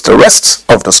bring us the rest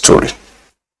of the story.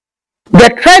 The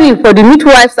training for the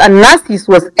midwives and nurses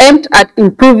was aimed at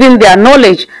improving their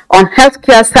knowledge on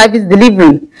healthcare service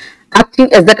delivery. Acting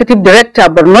Executive Director,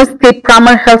 Borno State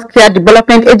Primary Healthcare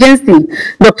Development Agency,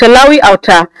 Dr. Lawi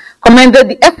Auta, commended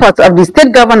the efforts of the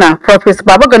State Governor, Professor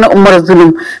Babagana Umar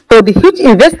Zulum, for the huge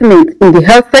investment in the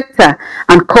health sector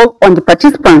and called on the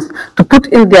participants to put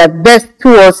in their best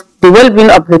towards the well-being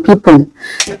of the people.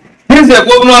 This is a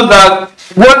governor that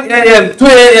 1 a.m., 2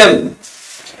 a.m.,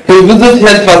 he visits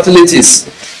health facilities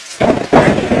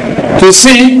to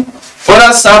see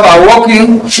whether staff are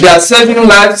working, they are saving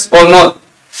lives or not.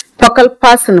 Focal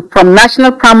person from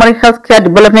National Primary Healthcare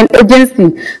Development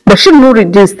Agency, Bashir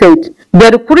Nuruddin, said the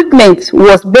recruitment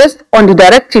was based on the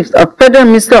directives of Federal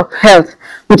Ministry of Health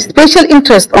with special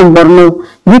interest on Borno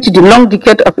due to the long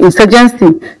decade of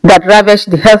insurgency that ravaged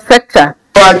the health sector.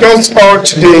 I just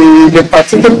urge the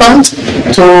participants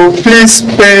to please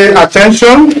pay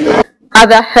attention.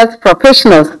 Other health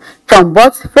professionals from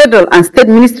both federal and state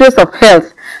ministries of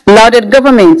health lauded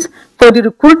government for the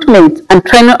recruitment and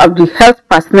training of the health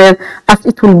personnel, as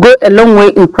it will go a long way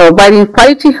in providing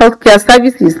quality healthcare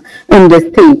services in the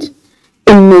state.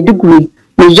 In Maiduguri,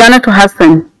 Mujana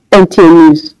Hassan, NTA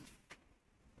News.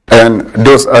 And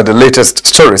those are the latest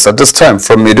stories at this time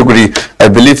from Maiduguri. I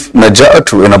believe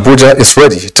Naja'atu in Abuja is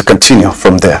ready to continue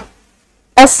from there.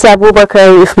 Yes,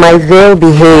 Abubakar, if my veil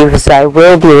behaves, I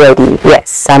will be ready.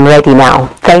 Yes, I'm ready now.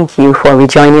 Thank you for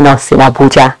rejoining us in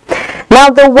Abuja. Now,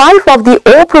 the wife of the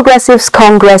All Progressives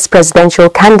Congress presidential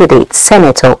candidate,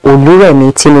 Senator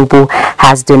Oluremi Tinubu,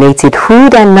 has donated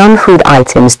food and non-food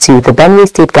items to the Benue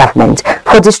State government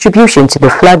for distribution to the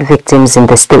flood victims in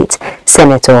the state.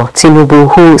 Senator Tinubu,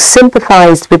 who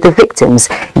sympathized with the victims,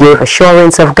 gave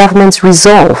assurance of government's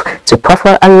resolve to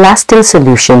proffer a lasting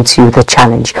solution to the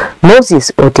challenge.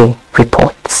 Moses Ode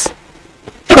reports.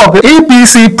 Of the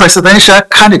APC presidential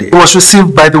candidate was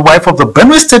received by the wife of the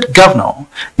Benue State Governor,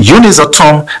 Eunice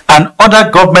Otom, and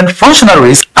other government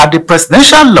functionaries at the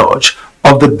Presidential Lodge,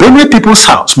 of the Benue People's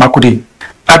House, Makudi.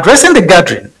 Addressing the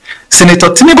gathering, Senator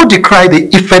Tinubu decried the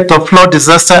effect of flood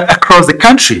disaster across the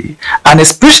country and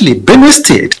especially Benue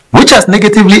State, which has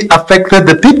negatively affected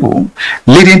the people,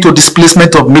 leading to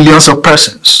displacement of millions of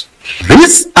persons.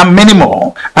 This and many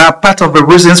more are part of the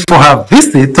reasons for her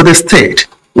visit to the state.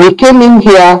 We came in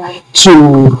here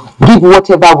to give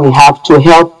whatever we have to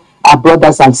help our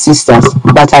brothers and sisters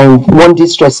that are in one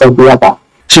distress or the other.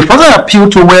 She further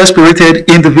appealed to well-spirited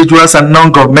individuals and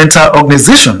non-governmental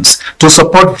organizations to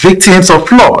support victims of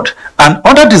flood and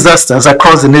other disasters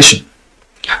across the nation.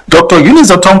 Dr. Eunice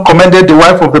Otom commended the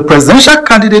wife of the presidential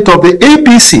candidate of the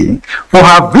APC for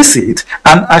her visit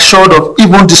and assured of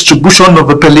even distribution of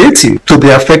the palliative to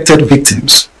the affected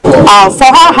victims. For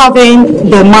her having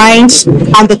the mind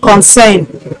and the concern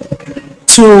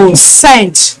to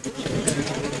send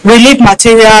relief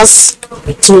materials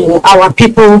to our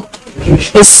people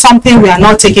is something we are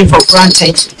not taking for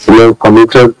granted. We are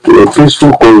committed to a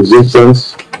peaceful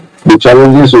coexistence. The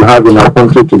challenges we have in our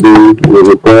country today will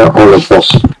require all of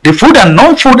us. The food and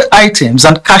non-food items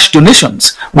and cash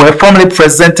donations were formally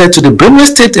presented to the Benue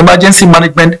State Emergency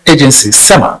Management Agency,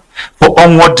 SEMA, for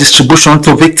onward distribution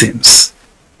to victims.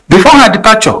 Before her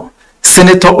departure,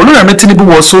 Senator Oluremi Tinubu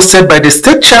was hosted by the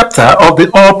state chapter of the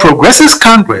All Progressives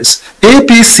Congress,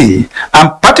 APC,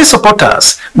 and party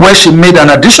supporters, where she made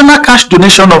an additional cash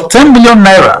donation of 10 million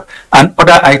naira and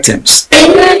other items.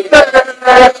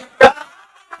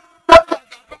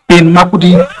 In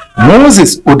Makudi,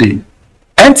 Moses Ode,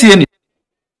 NTA.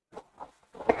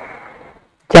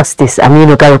 Justice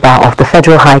Aminu Garba of the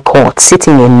Federal High Court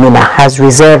sitting in Minna has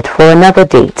reserved for another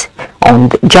date on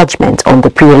the judgment on the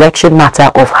pre-election matter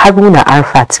of Haruna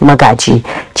Arfat Magaji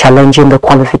challenging the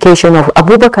qualification of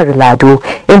Abubakar Lado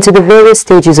into the various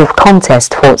stages of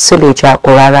contest for Suleja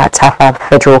Orara Tafa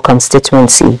Federal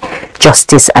Constituency.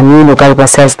 Justice Aminu Garba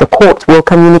says the court will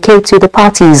communicate to the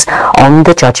parties on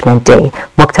the judgment day.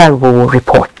 Mokhtar Wu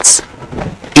reports.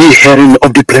 The hearing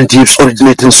of the plaintiff's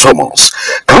originating summons,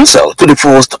 counsel to the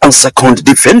first and second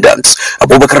defendants,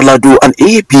 Abubakar Lado and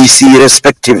APC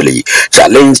respectively,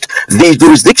 challenged the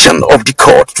jurisdiction of the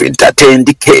court to entertain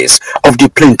the case of the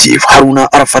plaintiff Haruna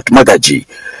Arfat Magaji.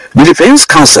 The defense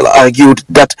counsel argued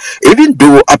that even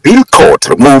though appeal court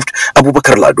removed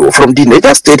Abubakar Lado from the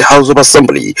Niger State House of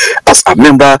Assembly as a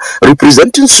member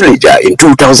representing Suleja in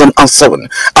 2007,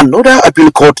 another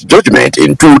appeal court judgment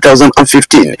in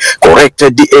 2015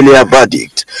 corrected the earlier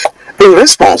verdict. In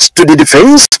response to the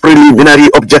defense preliminary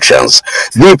objections,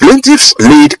 the plaintiff's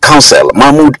lead counsel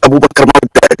Mahmoud Abubakar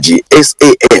Magaji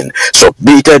SAN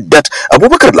submitted that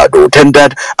Abubakar Lado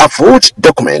tendered a forged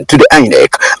document to the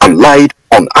INEC and lied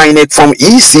on INEC Form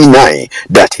EC9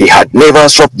 that he had never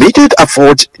submitted a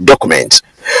forged document.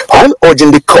 While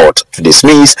urging the court to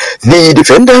dismiss the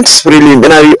defendant's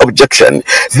preliminary objection,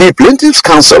 the plaintiff's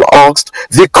counsel asked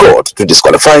the court to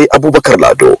disqualify Abubakar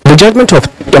Lado. The judgment of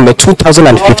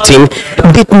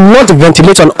 2015 did not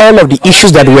ventilate on all of the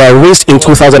issues that were raised in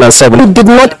 2007. It did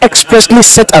not expressly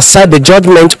set aside the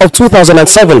judgment of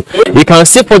 2007. You can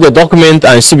still put the document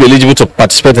and still be eligible to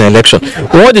participate in an election.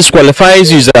 What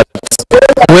disqualifies you is that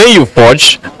when you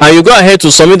forge and you go ahead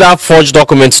to submit that forged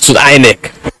document to the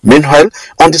INEC. Meanwhile,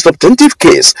 on the substantive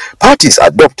case, parties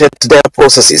adopted their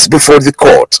processes before the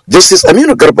court. Justice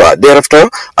Aminu Garba thereafter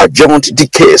adjourned the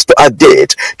case to a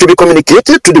date to be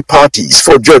communicated to the parties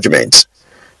for judgment.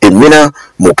 In Minna,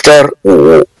 Mokhtar,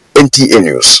 NTA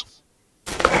News.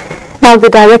 Now, the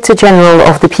Director General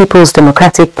of the People's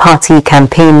Democratic Party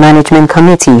Campaign Management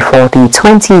Committee for the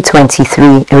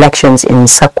 2023 elections in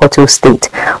Sokoto State,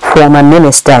 former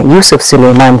Minister Yusuf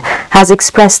Suleiman, has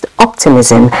expressed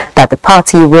optimism that the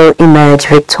party will emerge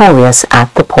victorious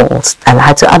at the polls.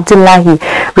 Alhatu Abdullahi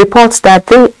reports that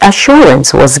the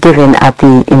assurance was given at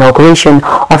the inauguration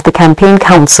of the Campaign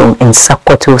Council in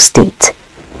Sokoto State.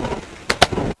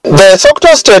 The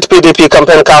Sokoto State PDP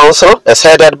Campaign Council is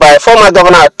headed by former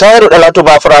Governor Tahiru Dalatu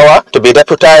Bafrawa to be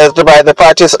deputized by the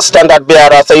party's standard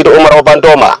bearer Said Umar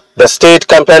Obandoma. The State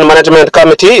Campaign Management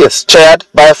Committee is chaired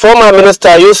by former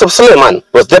Minister Yusuf Suleiman,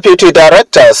 with deputy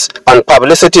directors on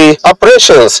publicity,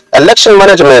 operations, election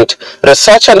management,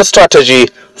 research and strategy,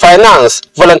 finance,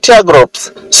 volunteer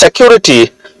groups,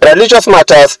 security, religious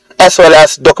matters, as well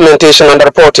as documentation and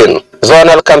reporting.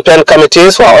 Zonal campaign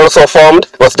committees were also formed,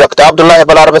 with Dr. Abdullah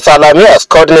Balarabe Salami as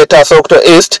coordinator Sokoto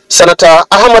East, Senator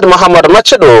Ahmad Muhammad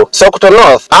Machedo, Sokoto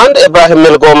North, and Ibrahim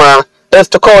Milgoma is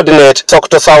to coordinate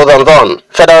Sokoto Southern Zone.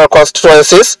 Federal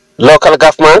constituencies, local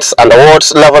governments and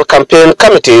awards level campaign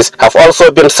committees have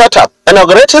also been set up.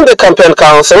 Inaugurating the campaign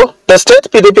council, the state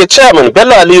PDP chairman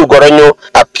Bello Aliyu Goronyo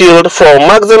appealed for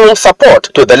maximum support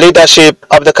to the leadership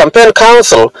of the campaign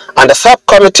council and the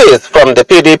subcommittees from the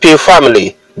PDP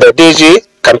family. The DG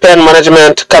Campaign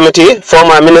Management Committee,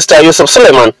 former Minister Yusuf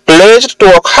Suleiman, pledged to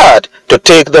work hard to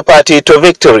take the party to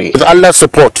victory. With Allah's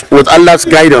support, with Allah's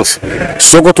guidance,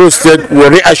 Sokoto State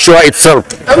will reassure itself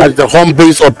as the home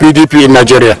base of PDP in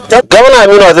Nigeria. Governor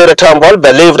Aminu Waziri Tambol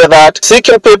believed that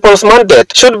seeking people's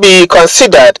mandate should be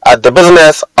considered as the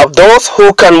business of those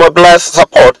who can mobilize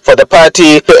support for the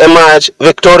party to emerge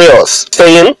victorious,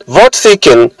 saying vote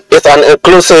seeking is an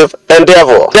inclusive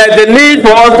endeavor. There is a need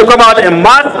for us to come out en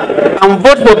masse and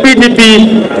vote for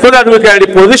PDP so that we can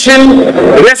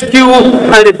reposition, rescue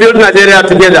and rebuild Nigeria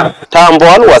together.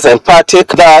 Tambol was emphatic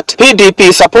that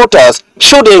PDP supporters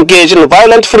should engage in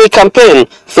violent free campaign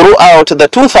throughout the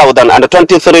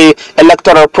 2023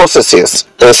 electoral processes.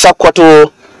 In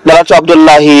Sokoto, Naratu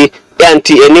Abdullahi,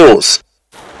 NTA News.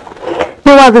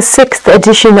 Meanwhile, the 6th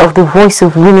edition of the Voice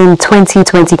of Women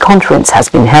 2020 conference has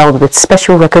been held with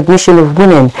special recognition of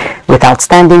women with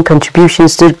outstanding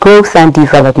contributions to the growth and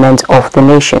development of the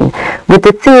nation. With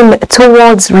the theme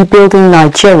Towards Rebuilding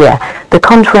Nigeria, the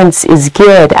conference is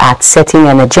geared at setting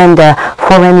an agenda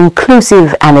for an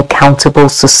inclusive and accountable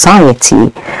society.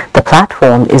 The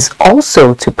platform is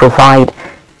also to provide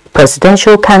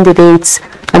presidential candidates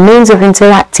a means of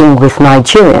interacting with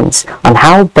Nigerians on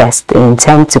how best they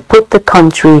intend to put the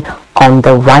country on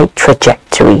the right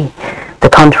trajectory. The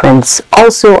conference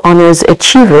also honors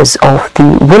achievers of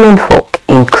the women folk,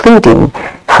 including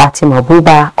Fatima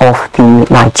Buba of the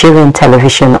Nigerian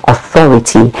Television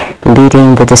Authority,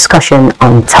 leading the discussion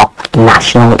on top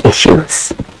national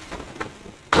issues.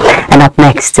 And up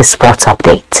next is Sports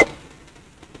Update.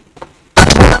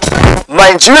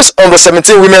 Nigeria's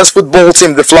under-17 women's football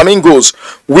team, the Flamingos,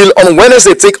 will on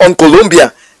Wednesday take on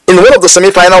Colombia in one of the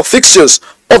semi-final fixtures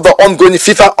of the ongoing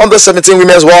FIFA Under-17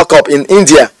 Women's World Cup in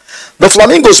India. The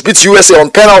Flamingos beat USA on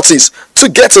penalties to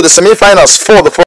get to the semi-finals for the